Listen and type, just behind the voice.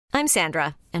I'm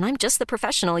Sandra, and I'm just the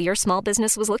professional your small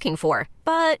business was looking for.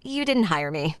 But you didn't hire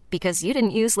me because you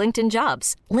didn't use LinkedIn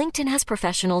Jobs. LinkedIn has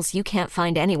professionals you can't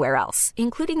find anywhere else,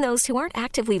 including those who aren't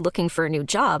actively looking for a new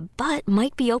job, but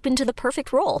might be open to the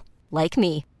perfect role, like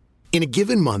me. In a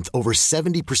given month, over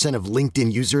 70% of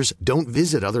LinkedIn users don't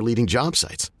visit other leading job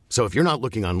sites. So if you're not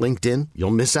looking on LinkedIn,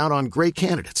 you'll miss out on great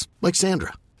candidates like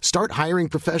Sandra. Start hiring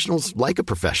professionals like a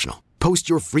professional. Post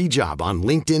your free job on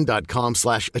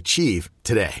linkedin.com/achieve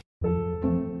today.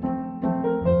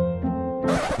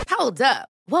 Hold up.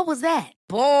 What was that?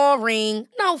 Boring.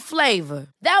 No flavor.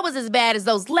 That was as bad as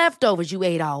those leftovers you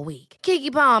ate all week.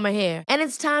 Keke Palmer here, and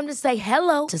it's time to say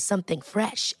hello to something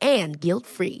fresh and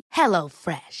guilt-free. Hello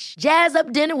Fresh. Jazz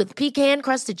up dinner with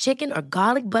pecan-crusted chicken or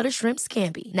garlic butter shrimp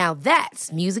scampi. Now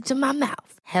that's music to my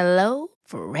mouth. Hello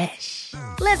Fresh.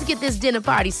 Let's get this dinner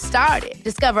party started.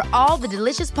 Discover all the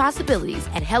delicious possibilities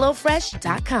at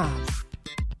hellofresh.com.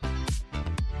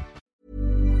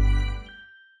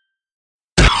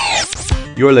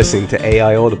 You're listening to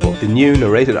AI Audible, the new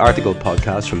narrated article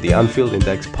podcast from the Anfield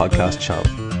Index podcast channel.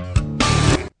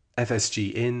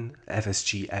 FSG in,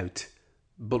 FSG out.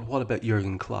 But what about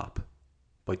Jurgen Klopp?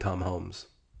 By Tom Holmes.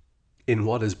 In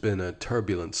what has been a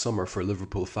turbulent summer for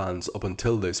Liverpool fans up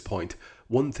until this point,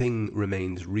 one thing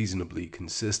remains reasonably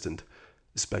consistent: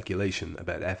 speculation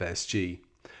about FSG.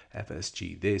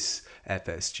 FSG this,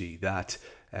 FSG that,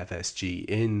 FSG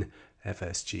in,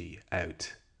 FSG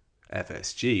out.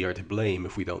 FSG are to blame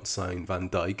if we don't sign Van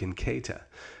Dijk and Keita.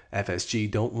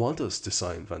 FSG don't want us to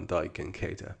sign Van Dijk and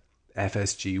Keita.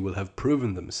 FSG will have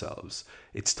proven themselves.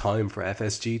 It's time for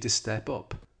FSG to step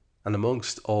up. And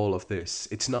amongst all of this,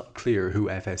 it's not clear who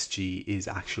FSG is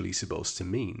actually supposed to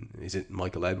mean. Is it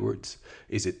Michael Edwards?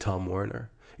 Is it Tom Werner?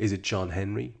 Is it John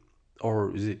Henry?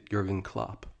 Or is it Jurgen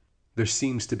Klopp? There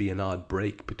seems to be an odd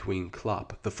break between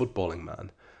Klopp, the footballing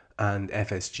man, and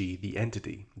FSG, the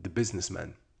entity, the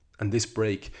businessman. And this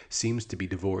break seems to be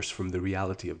divorced from the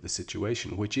reality of the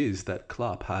situation, which is that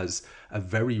Klopp has a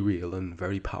very real and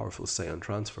very powerful say on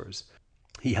transfers.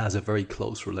 He has a very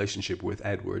close relationship with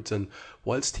Edwards, and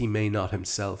whilst he may not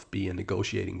himself be a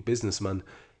negotiating businessman,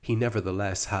 he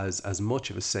nevertheless has as much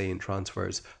of a say in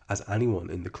transfers as anyone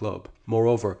in the club.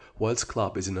 Moreover, whilst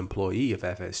Klopp is an employee of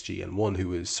FSG and one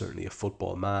who is certainly a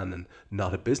football man and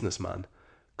not a businessman,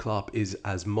 Klopp is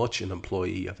as much an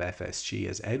employee of FSG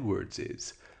as Edwards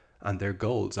is, and their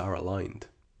goals are aligned.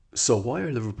 So why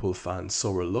are Liverpool fans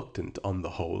so reluctant on the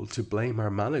whole to blame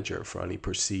our manager for any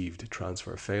perceived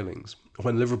transfer failings?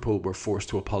 When Liverpool were forced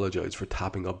to apologise for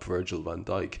tapping up Virgil van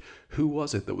Dijk, who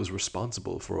was it that was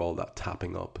responsible for all that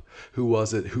tapping up? Who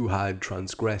was it who had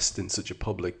transgressed in such a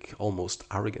public, almost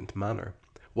arrogant manner?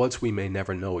 Whilst we may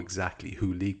never know exactly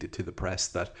who leaked it to the press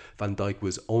that Van Dijk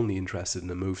was only interested in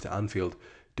a move to Anfield,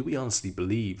 do we honestly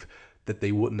believe that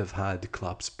they wouldn't have had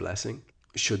Klopp's blessing?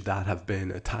 Should that have been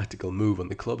a tactical move on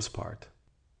the club's part?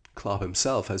 Klopp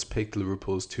himself has picked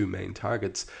Liverpool's two main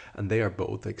targets, and they are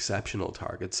both exceptional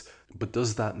targets. But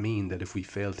does that mean that if we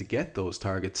fail to get those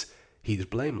targets, he's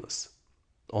blameless?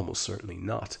 Almost certainly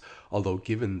not, although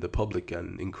given the public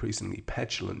and increasingly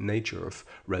petulant nature of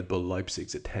Red Bull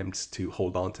Leipzig's attempts to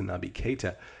hold on to Naby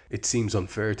Keita, it seems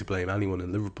unfair to blame anyone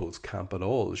in Liverpool's camp at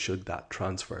all should that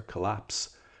transfer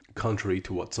collapse. Contrary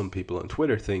to what some people on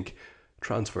Twitter think,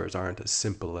 transfers aren't as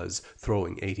simple as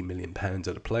throwing £80 million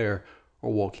at a player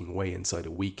or walking away inside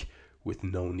a week with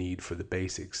no need for the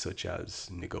basics such as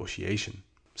negotiation.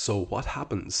 So what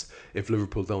happens if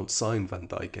Liverpool don't sign Van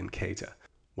Dijk and Keita?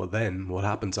 Well then, what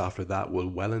happens after that will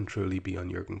well and truly be on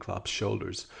Jurgen Klopp's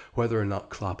shoulders. Whether or not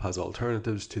Klopp has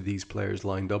alternatives to these players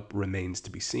lined up remains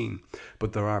to be seen,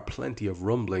 but there are plenty of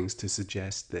rumblings to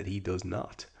suggest that he does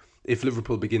not. If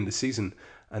Liverpool begin the season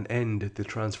and end the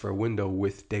transfer window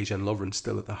with Dejan Lovren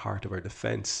still at the heart of our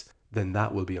defence, then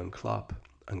that will be on Klopp,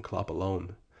 and Klopp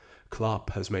alone.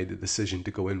 Klopp has made the decision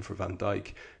to go in for Van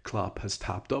Dijk. Klopp has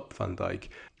tapped up Van Dijk,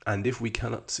 and if we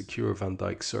cannot secure Van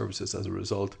Dijk's services as a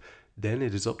result, then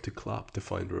it is up to Klopp to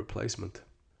find a replacement.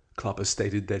 Klopp has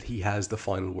stated that he has the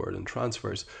final word on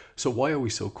transfers, so why are we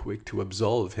so quick to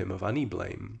absolve him of any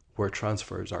blame where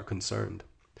transfers are concerned?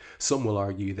 Some will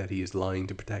argue that he is lying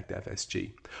to protect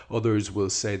FSG. Others will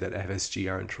say that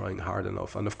FSG aren't trying hard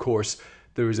enough, and of course,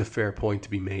 there is a fair point to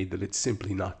be made that it's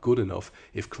simply not good enough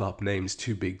if Klopp names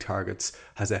two big targets,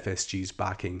 has FSG's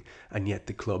backing, and yet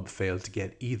the club failed to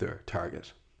get either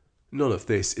target. None of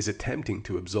this is attempting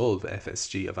to absolve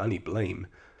FSG of any blame.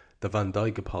 The Van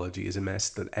Dijk apology is a mess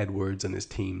that Edwards and his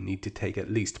team need to take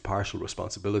at least partial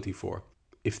responsibility for.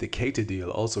 If the Keita deal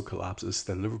also collapses,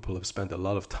 then Liverpool have spent a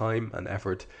lot of time and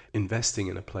effort investing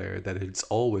in a player that it's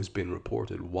always been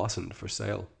reported wasn't for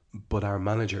sale. But our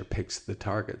manager picks the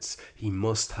targets. He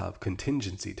must have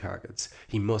contingency targets.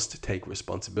 He must take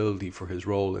responsibility for his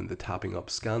role in the tapping up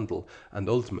scandal. And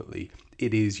ultimately,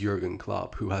 it is Jurgen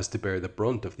Klopp who has to bear the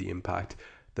brunt of the impact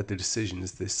that the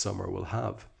decisions this summer will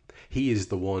have. He is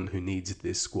the one who needs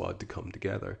this squad to come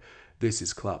together. This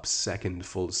is Klopp's second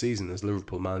full season as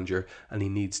Liverpool manager, and he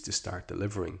needs to start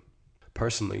delivering.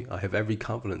 Personally, I have every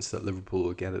confidence that Liverpool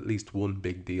will get at least one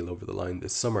big deal over the line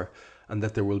this summer, and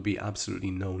that there will be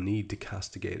absolutely no need to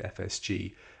castigate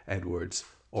FSG, Edwards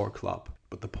or Klopp.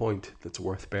 But the point that's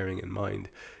worth bearing in mind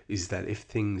is that if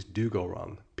things do go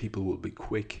wrong, people will be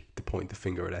quick to point the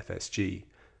finger at FSG.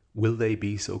 Will they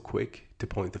be so quick to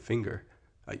point the finger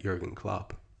at Jurgen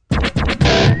Klopp?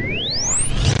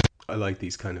 I like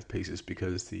these kind of pieces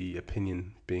because the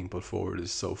opinion being put forward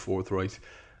is so forthright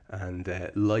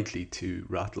and likely to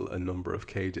rattle a number of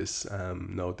cages,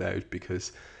 no doubt,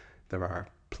 because there are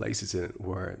places in it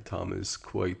where Tom is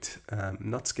quite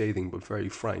not scathing but very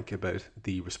frank about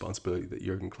the responsibility that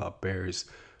Jurgen Klopp bears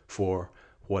for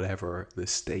whatever the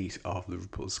state of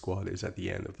Liverpool's squad is at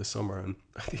the end of the summer. And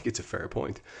I think it's a fair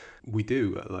point. We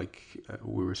do,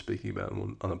 we were speaking about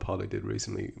on a pod I did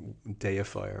recently,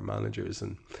 deify our managers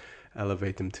and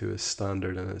elevate them to a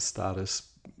standard and a status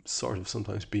sort of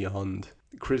sometimes beyond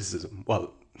criticism.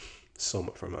 Well, some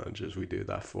of our managers we do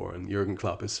that for, and Jurgen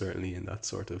Klopp is certainly in that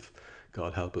sort of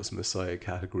God help us Messiah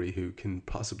category who can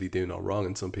possibly do no wrong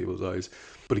in some people's eyes.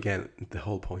 But again, the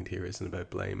whole point here isn't about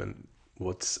blame, and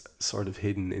what's sort of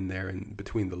hidden in there in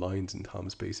between the lines in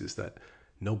Tom's piece is that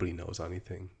nobody knows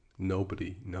anything.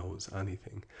 Nobody knows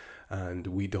anything, and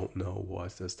we don't know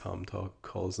what, as Tom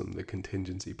calls them, the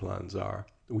contingency plans are.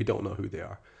 We don't know who they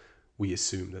are. We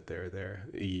assume that they're there.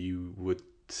 You would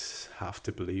have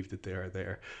to believe that they are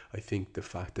there. I think the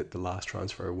fact that the last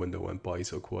transfer window went by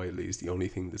so quietly is the only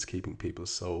thing that's keeping people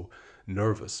so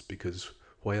nervous, because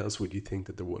why else would you think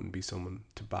that there wouldn't be someone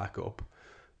to back up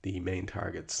the main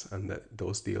targets, and that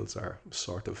those deals are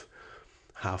sort of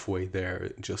halfway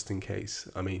there just in case?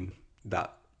 I mean,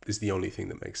 that is the only thing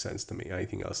that makes sense to me.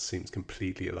 Anything else seems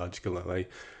completely illogical, and I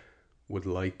would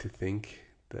like to think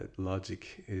that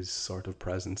logic is sort of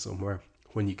present somewhere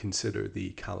when you consider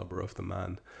the caliber of the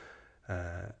man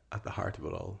at the heart of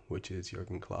it all, which is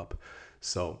Jurgen Klopp.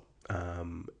 So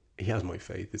he has my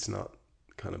faith. It's not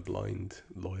kind of blind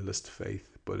loyalist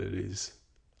faith, but it is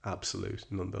absolute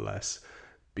nonetheless,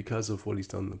 because of what he's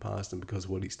done in the past and because of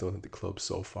what he's done at the club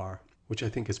so far, which I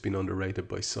think has been underrated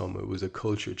by some. It was a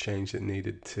culture change that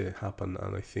needed to happen,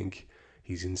 and I think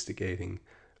he's instigating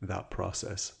that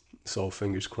process. So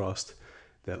fingers crossed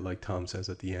that, like Tom says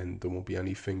at the end, there won't be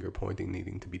any finger pointing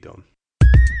needing to be done.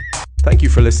 Thank you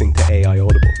for listening to AI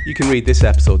Audible. You can read this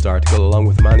episode's article along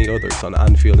with many others on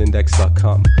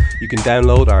AnfieldIndex.com. You can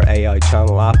download our AI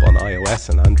channel app on iOS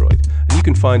and Android. And you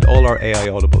can find all our AI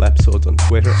Audible episodes on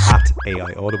Twitter at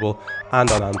AI Audible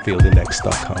and on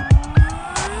AnfieldIndex.com.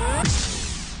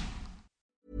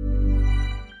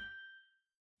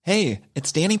 Hey,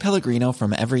 it's Danny Pellegrino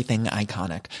from Everything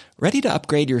Iconic. Ready to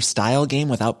upgrade your style game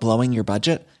without blowing your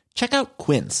budget? Check out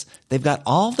Quince. They've got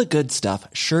all the good stuff,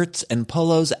 shirts and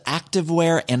polos,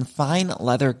 activewear, and fine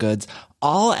leather goods,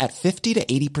 all at 50 to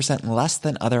 80% less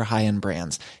than other high-end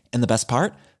brands. And the best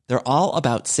part? They're all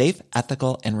about safe,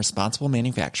 ethical, and responsible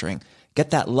manufacturing.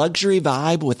 Get that luxury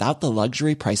vibe without the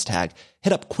luxury price tag.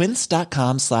 Hit up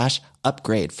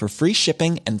quince.com/upgrade for free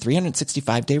shipping and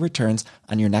 365-day returns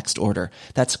on your next order.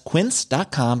 That's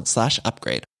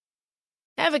quince.com/upgrade.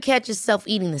 Ever catch yourself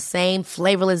eating the same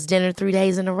flavorless dinner 3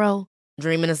 days in a row?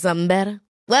 Dreaming of something better?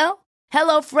 Well,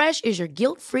 HelloFresh is your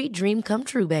guilt-free dream come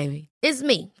true, baby. It's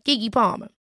me, Keke Palmer.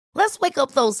 Let's wake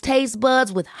up those taste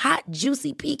buds with hot,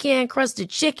 juicy pecan-crusted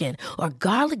chicken or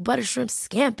garlic butter shrimp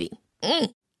scampi.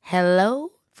 Hello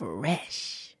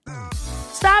Fresh.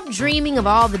 Stop dreaming of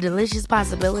all the delicious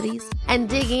possibilities and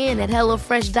dig in at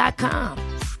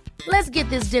HelloFresh.com. Let's get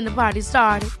this dinner party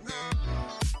started.